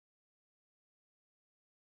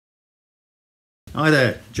Hi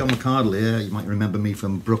there, John McArdle here. You might remember me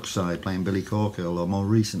from Brookside playing Billy Corkill, or more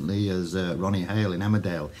recently as Ronnie Hale in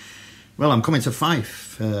Emmerdale. Well, I'm coming to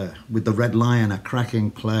Fife with the Red Lion, a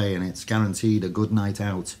cracking play, and it's guaranteed a good night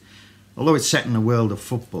out. Although it's set in the world of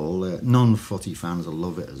football, non-footy fans will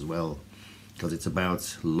love it as well, because it's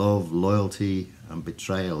about love, loyalty and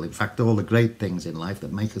betrayal. In fact, all the great things in life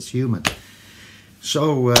that make us human.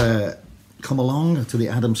 So, come along to the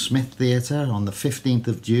Adam Smith Theatre on the 15th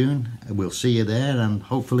of June. We'll see you there and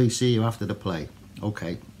hopefully see you after the play.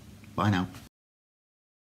 Okay, bye now.